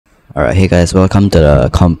Alright, hey guys, welcome to the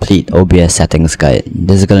complete OBS settings guide.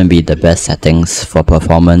 This is going to be the best settings for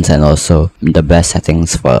performance and also the best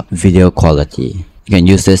settings for video quality. You can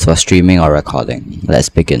use this for streaming or recording. Let's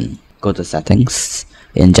begin. Go to settings.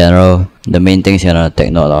 In general, the main things you're going to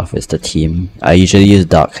take note of is the theme. I usually use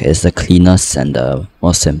dark, it's the cleanest and the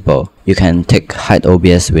most simple. You can hide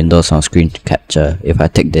OBS windows from screen capture. If I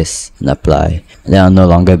take this and apply, then I'll no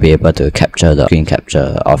longer be able to capture the screen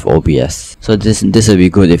capture of OBS. So this will be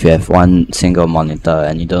good if you have one single monitor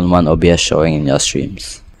and you don't want OBS showing in your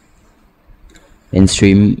streams. In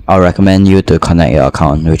stream, I'll recommend you to connect your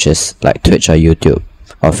account, which is like Twitch or YouTube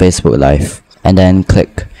or Facebook Live, and then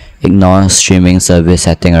click Ignore streaming service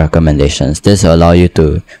setting recommendations. This will allow you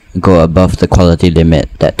to go above the quality limit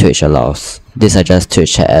that Twitch allows. These are just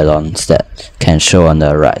Twitch chat add-ons that can show on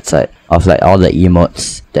the right side of like all the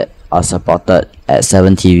emotes that are supported at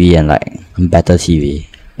 7TV and like better TV.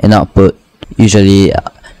 In output, usually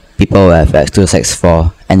people will have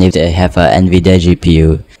X264, and if they have an NVIDIA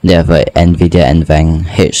GPU, they have a NVIDIA NVENC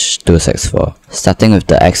H264. Starting with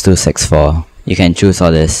the X264, you can choose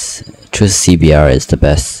all this. Choose CBR is the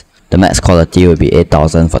best. The max quality will be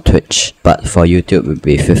 8000 for Twitch, but for YouTube will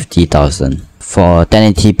be 50,000. For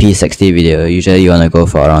 1080p 60 video, usually you want to go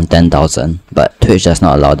for around 10,000, but Twitch does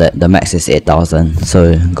not allow that. The max is 8000,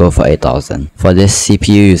 so go for 8000. For this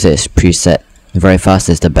CPU usage preset, very fast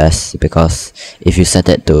is the best, because if you set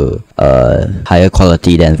it to higher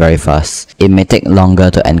quality than very fast, it may take longer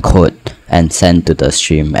to encode and send to the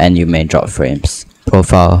stream, and you may drop frames.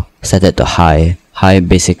 Profile, set it to high. High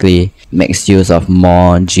basically makes use of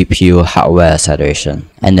more GPU hardware acceleration.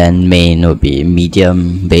 And then main will be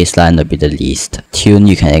medium, baseline will be the least. Tune,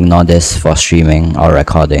 you can ignore this for streaming or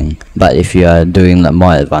recording. But if you are doing like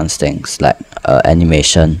more advanced things like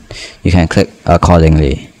animation, you can click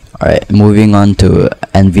accordingly. Alright, moving on to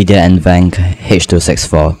NVIDIA NVENC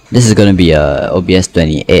H264. This is going to be a OBS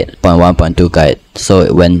 28.1.2 guide.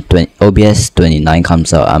 So when OBS 29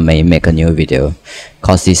 comes out, I may make a new video,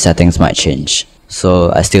 cause these settings might change.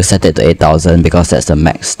 So I still set it to 8000 because that's the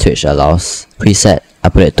max Twitch allows. Preset, I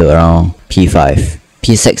put it to around P5.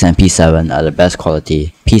 P6 and P7 are the best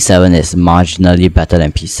quality. P7 is marginally better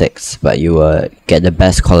than P6, but you will get the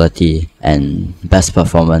best quality and best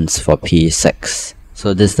performance for P6.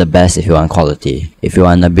 So this is the best if you want quality. If you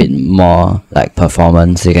want a bit more like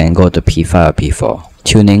performance, you can go to P5 or P4.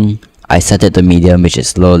 Tuning, I set it to medium, which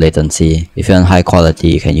is low latency. If you want high quality,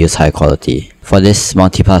 you can use high quality. For this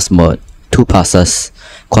multipass mode, 2 passes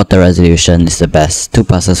quarter resolution is the best. 2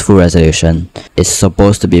 passes full resolution is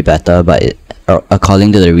supposed to be better, but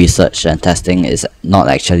according to the research and testing, is not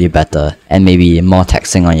actually better and maybe more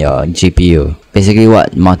taxing on your GPU. Basically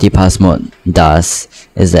what multipass mode does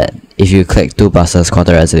is that if you click 2 passes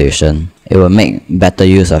quarter resolution, it will make better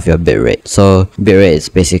use of your bitrate. So bitrate is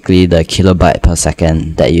basically the kilobyte per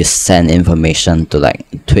second that you send information to like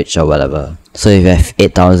Twitch or whatever. So if you have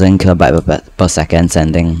 8000 kilobyte per second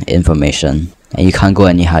sending information and you can't go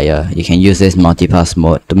any higher, you can use this multipass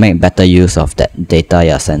mode to make better use of that data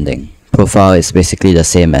you're sending. Profile is basically the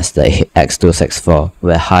same as the X264,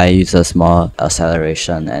 where high uses more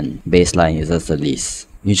acceleration and baseline uses the least.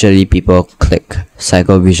 Usually people click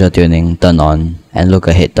Cycle Visual Tuning turn on and Look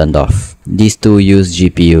Ahead turned off. These two use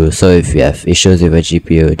GPU, so if you have issues with a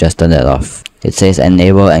GPU, just turn that off. It says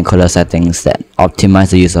enable encoder settings that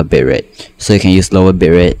optimize the use of bitrate, so you can use lower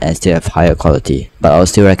bitrate and still have higher quality. But I would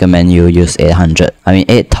still recommend you use 8000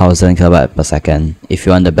 kilobyte per second if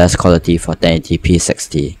you want the best quality for 1080p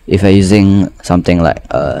 60. If you're using something like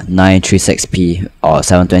 936p or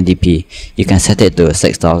 720p, you can set it to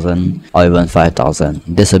 6000 or even 5000.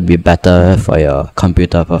 This would be better for your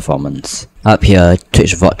computer performance. Up here,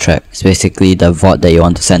 Twitch VOD track is basically the VOD that you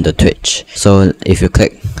want to send to Twitch. So if you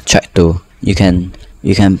click track 2, you can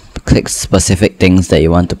click specific things that you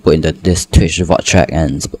want to put into this Twitch VOD track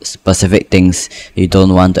and specific things you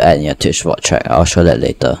don't want to add in your Twitch VOD track. I'll show that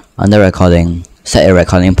later. Under recording, set your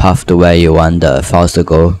recording path to where you want the files to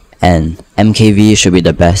go, and MKV should be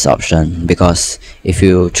the best option, because if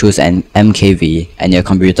you choose an MKV and your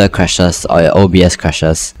computer crashes or your OBS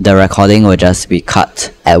crashes, the recording will just be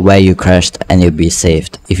cut at where you crashed and it'll be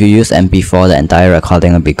saved. If you use MP4, the entire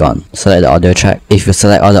recording will be gone. Select the audio track. If you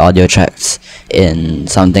select all the audio tracks in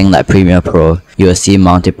something like Premiere Pro, you will see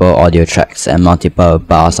multiple audio tracks and multiple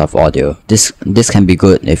bars of audio. This can be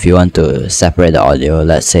good if you want to separate the audio.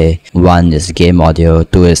 Let's say 1 is game audio,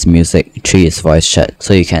 2 is music, 3 is voice chat.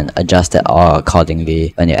 So you can adjust that all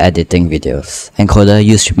accordingly when you're editing videos. Encoder,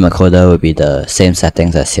 use stream encoder will be the same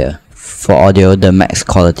settings as here. For audio, the max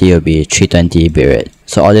quality will be 320 bitrate.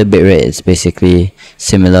 So audio bitrate is basically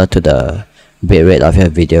similar to the bitrate of your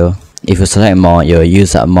video. if you select more, you'll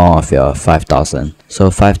use up more of your 5000. So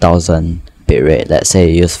 5000 bitrate, let's say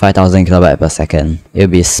you use 5000 kilobyte per second, it will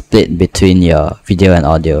be split between your video and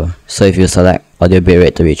audio. So if you select audio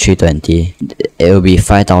bitrate to be 320, it will be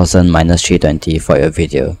 5000 minus 320 for your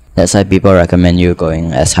video. That's why people recommend you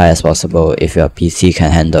going as high as possible if your PC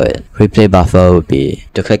can handle it. Replay buffer would be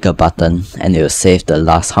to click a button and it will save the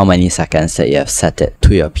last how many seconds that you have set it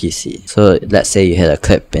to your PC. So let's say you hit a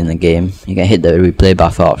clip in the game, you can hit the replay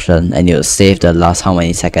buffer option and it will save the last how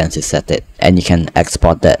many seconds you set it, and you can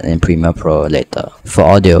export that in Premiere Pro later. For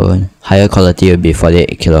audio, higher quality will be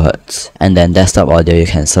 48 kHz, and then desktop audio you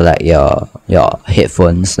can select your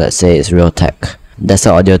headphones. Let's say it's Realtek.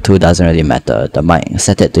 Desktop audio 2 doesn't really matter. The mic,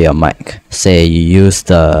 set it to your mic. Say you use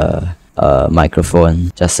the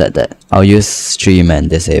microphone, just set that. I'll use stream and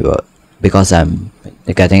disabled because I'm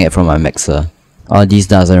getting it from my mixer. All these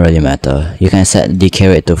doesn't really matter. You can set decay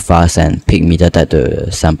rate to fast and peak meter type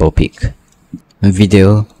to sample peak.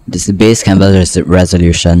 Video, this base canvas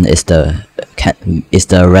resolution is the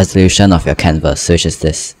resolution of your canvas, which is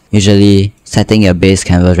this. Usually, setting your base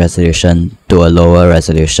canvas resolution to a lower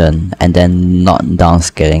resolution and then not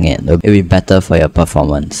downscaling it will be better for your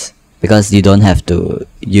performance, because you don't have to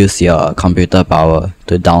use your computer power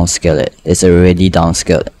to downscale it. It's already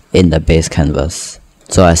downscaled in the base canvas.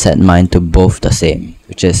 So I set mine to both the same,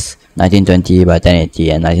 which is 1920 by 1080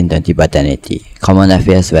 and 1920 by 1080. Common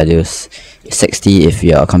FPS values 60 if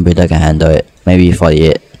your computer can handle it, maybe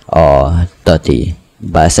 48 or 30,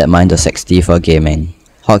 but I set mine to 60 for gaming.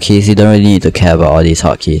 Hotkeys, you don't really need to care about all these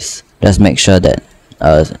hotkeys. Just make sure that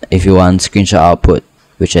if you want screenshot output,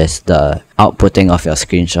 which is the outputting of your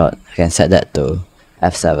screenshot, you can set that to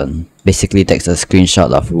F7. Basically takes a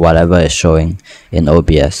screenshot of whatever is showing in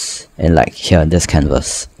OBS, in like here, this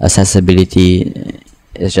canvas. Accessibility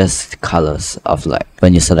is just colors of like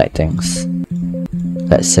when you select things.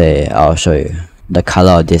 Let's say I'll show you the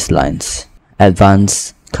color of these lines.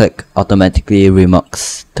 Advanced, click automatically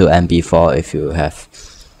remux to MP4 if you have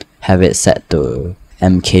it set to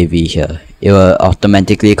MKV here. It will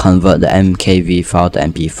automatically convert the MKV file to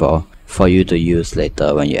MP4 for you to use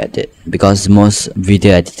later when you edit, because most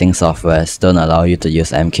video editing softwares don't allow you to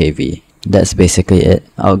use MKV. That's basically it.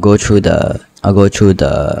 I'll go through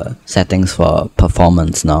the settings for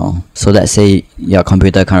performance now. So let's say your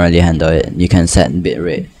computer can't really handle it. You can set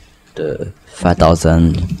bitrate to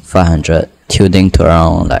 5500, tuning to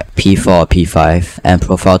around like P4 or P5, and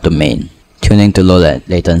profile to main. Tuning to low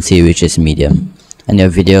latency, which is medium. And your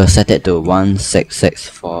video, set it to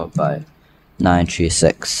 1664 by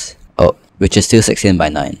 936. Oh, which is still 16 by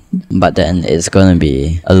 9. But then it's gonna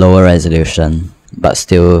be a lower resolution, but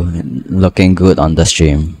still looking good on the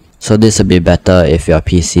stream. So this would be better if your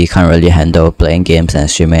PC can't really handle playing games and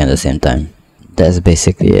streaming at the same time. That's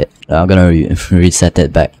basically it. I'm gonna reset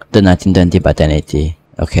it back to 1920 by 1080.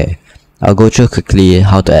 Okay. I'll go through quickly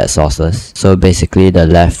how to add sources. So basically the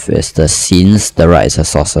left is the scenes, the right is the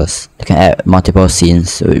sources. You can add multiple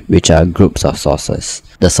scenes, which are groups of sources.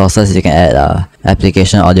 The sources you can add are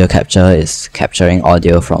application audio capture, is capturing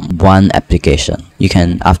audio from one application. You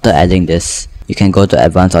can, after adding this, you can go to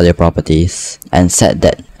advanced audio properties and set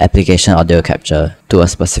that application audio capture to a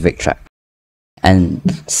specific track. And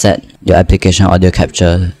set your application audio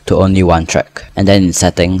capture to only one track. And then in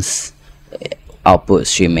settings, output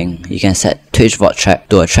streaming, you can set Twitch VOD track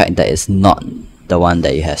to a track that is not the one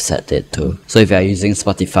that you have set it to. So if you are using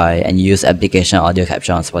Spotify and you use application audio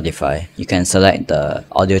capture on Spotify, you can select the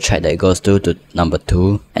audio track that it goes to number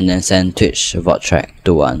 2 and then send Twitch VOD track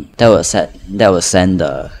to 1. That will send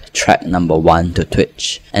the track number 1 to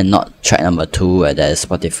Twitch and not track number 2 where there is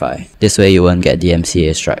Spotify. This way you won't get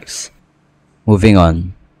DMCA strikes. Moving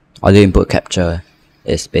on, audio input capture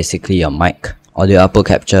is basically your mic. Audio output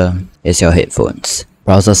capture is your headphones.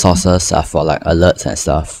 Browser sources are for like alerts and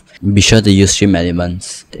stuff. Be sure to use Stream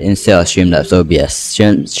Elements instead of Streamlabs OBS.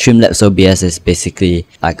 Streamlabs OBS is basically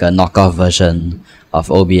like a knockoff version of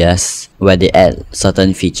OBS where they add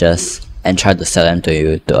certain features and try to sell them to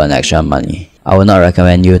you to earn extra money. I would not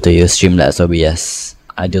recommend you to use Streamlabs OBS.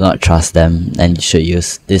 I do not trust them, and you should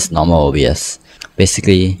use this normal OBS.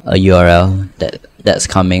 Basically a URL that's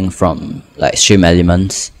coming from like Stream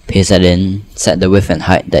Elements, paste that in, set the width and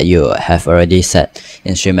height that you have already set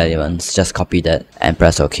in Stream Elements, just copy that and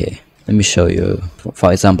press OK. Let me show you.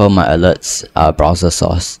 For example, my alerts are browser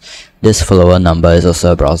source. This follower number is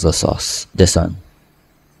also a browser source. This one.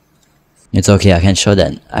 It's okay, I can show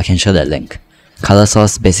that link. Color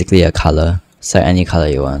source, basically a color. Set any color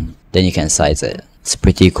you want. Then you can size it. It's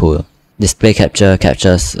pretty cool. Display capture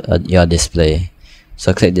captures your display.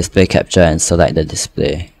 So click display capture and select the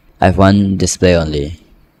display. I have one display only.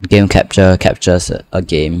 Game capture captures a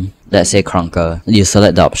game. Let's say Krunker. You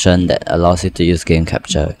select the option that allows you to use game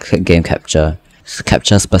capture. Click game capture.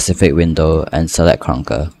 Capture specific window and select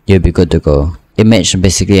Krunker. You'll be good to go. Image,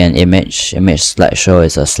 basically an image. Image slideshow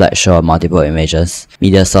is a slideshow of multiple images.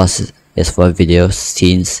 Media source is for videos,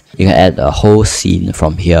 scenes. You can add a whole scene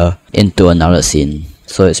from here into another scene.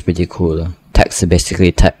 So it's pretty cool. Text is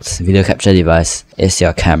basically text. Video capture device is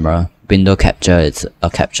your camera. Window capture is a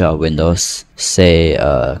capture of windows. Say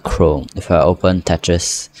Chrome. If I open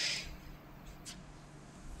Tetris.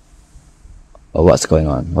 Oh, what's going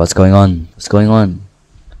on? What's going on? What's going on?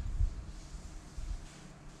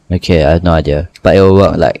 Okay, I have no idea. But it will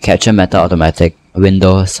work like capture meta automatic.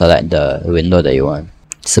 Window, select the window that you want.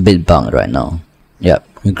 It's a bit bugged right now. Yep.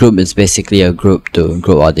 A group is basically a group to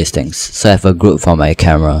group all these things. So I have a group for my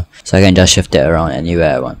camera. So I can just shift it around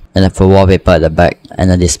anywhere I want. And I have a wallpaper at the back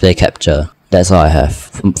and a display capture. That's all I have.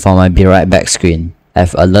 For my Be Right Back screen, I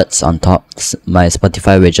have alerts on top. My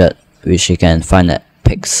Spotify widget, which you can find at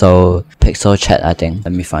Pixel Chat, I think.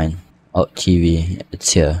 Let me find. Oh, TV.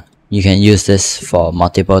 It's here. You can use this for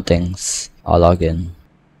multiple things. I'll log in.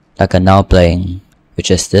 Like a now playing,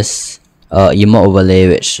 which is this. Emote overlay,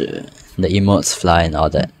 which the emotes fly and all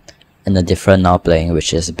that. And a different now playing,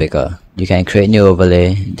 which is bigger. You can create new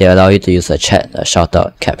overlay. They allow you to use a chat, a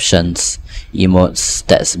shoutout, captions, emotes,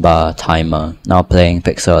 stats bar, timer, now playing,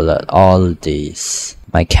 pixel alert, all these.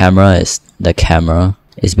 My camera is the camera.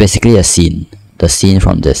 It's basically a scene. The scene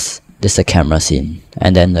from this. This is a camera scene.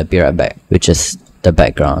 And then the Be Right Back, which is the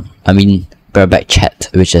background. I mean, Be Right Back chat,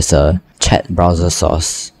 which is a chat browser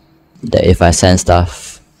source. That if I send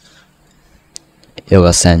stuff, it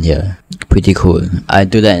will send here. Pretty cool. I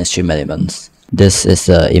do that in Stream Elements. This is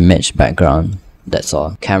the image background. That's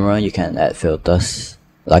all. Camera, you can add filters.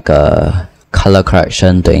 Like a color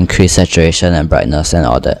correction to increase saturation and brightness and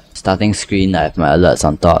all that. Starting screen, I have my alerts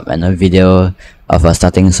on top and a video of a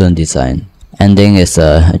starting soon design. Ending is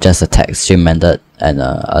just a text stream method and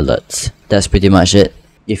alerts. That's pretty much it.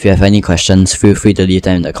 If you have any questions, feel free to leave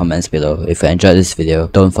them in the comments below. If you enjoyed this video,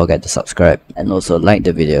 don't forget to subscribe and also like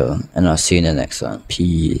the video, and I'll see you in the next one.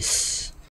 Peace.